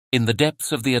In the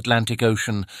depths of the Atlantic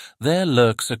Ocean, there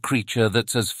lurks a creature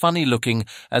that's as funny-looking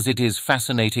as it is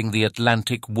fascinating, the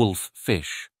Atlantic wolf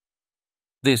fish.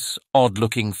 This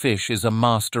odd-looking fish is a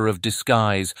master of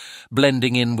disguise,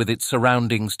 blending in with its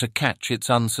surroundings to catch its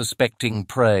unsuspecting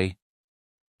prey.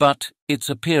 But its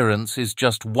appearance is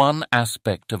just one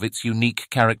aspect of its unique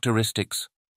characteristics.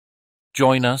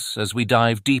 Join us as we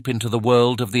dive deep into the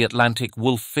world of the Atlantic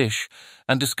wolf fish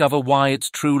and discover why it's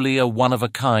truly a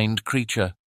one-of-a-kind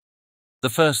creature. The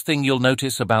first thing you'll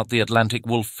notice about the Atlantic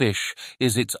wolf fish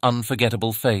is its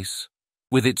unforgettable face.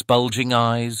 With its bulging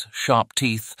eyes, sharp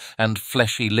teeth, and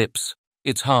fleshy lips,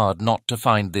 it's hard not to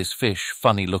find this fish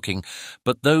funny-looking,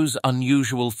 but those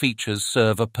unusual features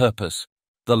serve a purpose.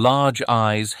 The large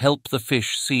eyes help the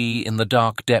fish see in the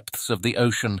dark depths of the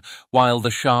ocean, while the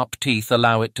sharp teeth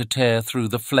allow it to tear through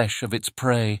the flesh of its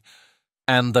prey.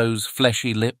 And those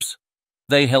fleshy lips?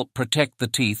 They help protect the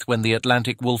teeth when the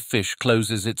Atlantic wolf fish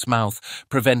closes its mouth,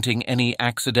 preventing any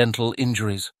accidental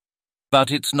injuries.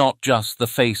 But it's not just the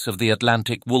face of the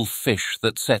Atlantic wolf fish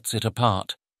that sets it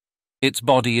apart. Its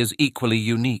body is equally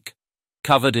unique.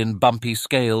 Covered in bumpy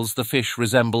scales, the fish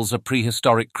resembles a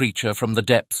prehistoric creature from the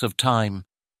depths of time.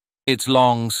 Its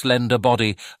long, slender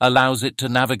body allows it to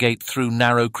navigate through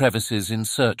narrow crevices in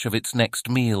search of its next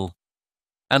meal.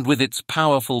 And with its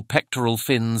powerful pectoral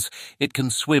fins, it can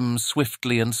swim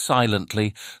swiftly and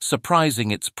silently, surprising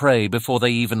its prey before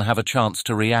they even have a chance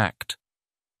to react.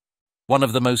 One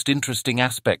of the most interesting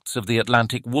aspects of the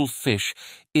Atlantic wolf fish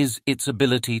is its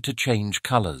ability to change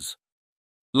colors.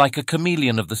 Like a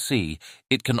chameleon of the sea,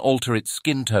 it can alter its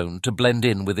skin tone to blend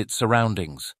in with its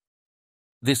surroundings.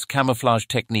 This camouflage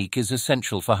technique is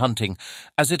essential for hunting,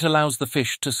 as it allows the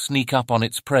fish to sneak up on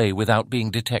its prey without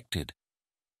being detected.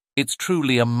 It's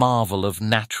truly a marvel of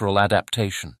natural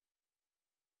adaptation.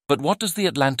 But what does the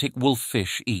Atlantic wolf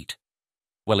fish eat?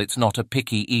 Well, it's not a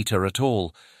picky eater at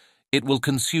all. It will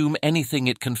consume anything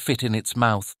it can fit in its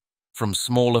mouth, from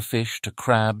smaller fish to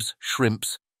crabs,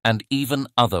 shrimps, and even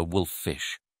other wolf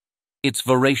fish. Its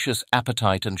voracious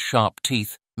appetite and sharp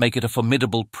teeth make it a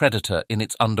formidable predator in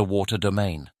its underwater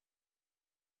domain.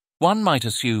 One might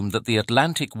assume that the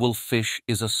Atlantic wolf fish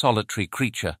is a solitary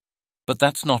creature, but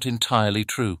that's not entirely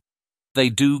true. They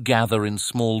do gather in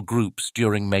small groups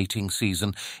during mating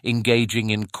season, engaging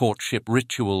in courtship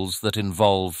rituals that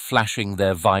involve flashing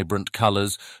their vibrant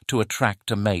colors to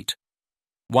attract a mate.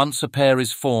 Once a pair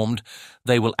is formed,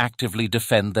 they will actively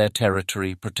defend their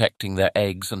territory, protecting their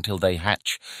eggs until they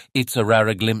hatch. It's a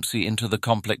rare glimpse into the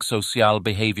complex social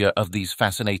behavior of these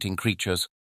fascinating creatures.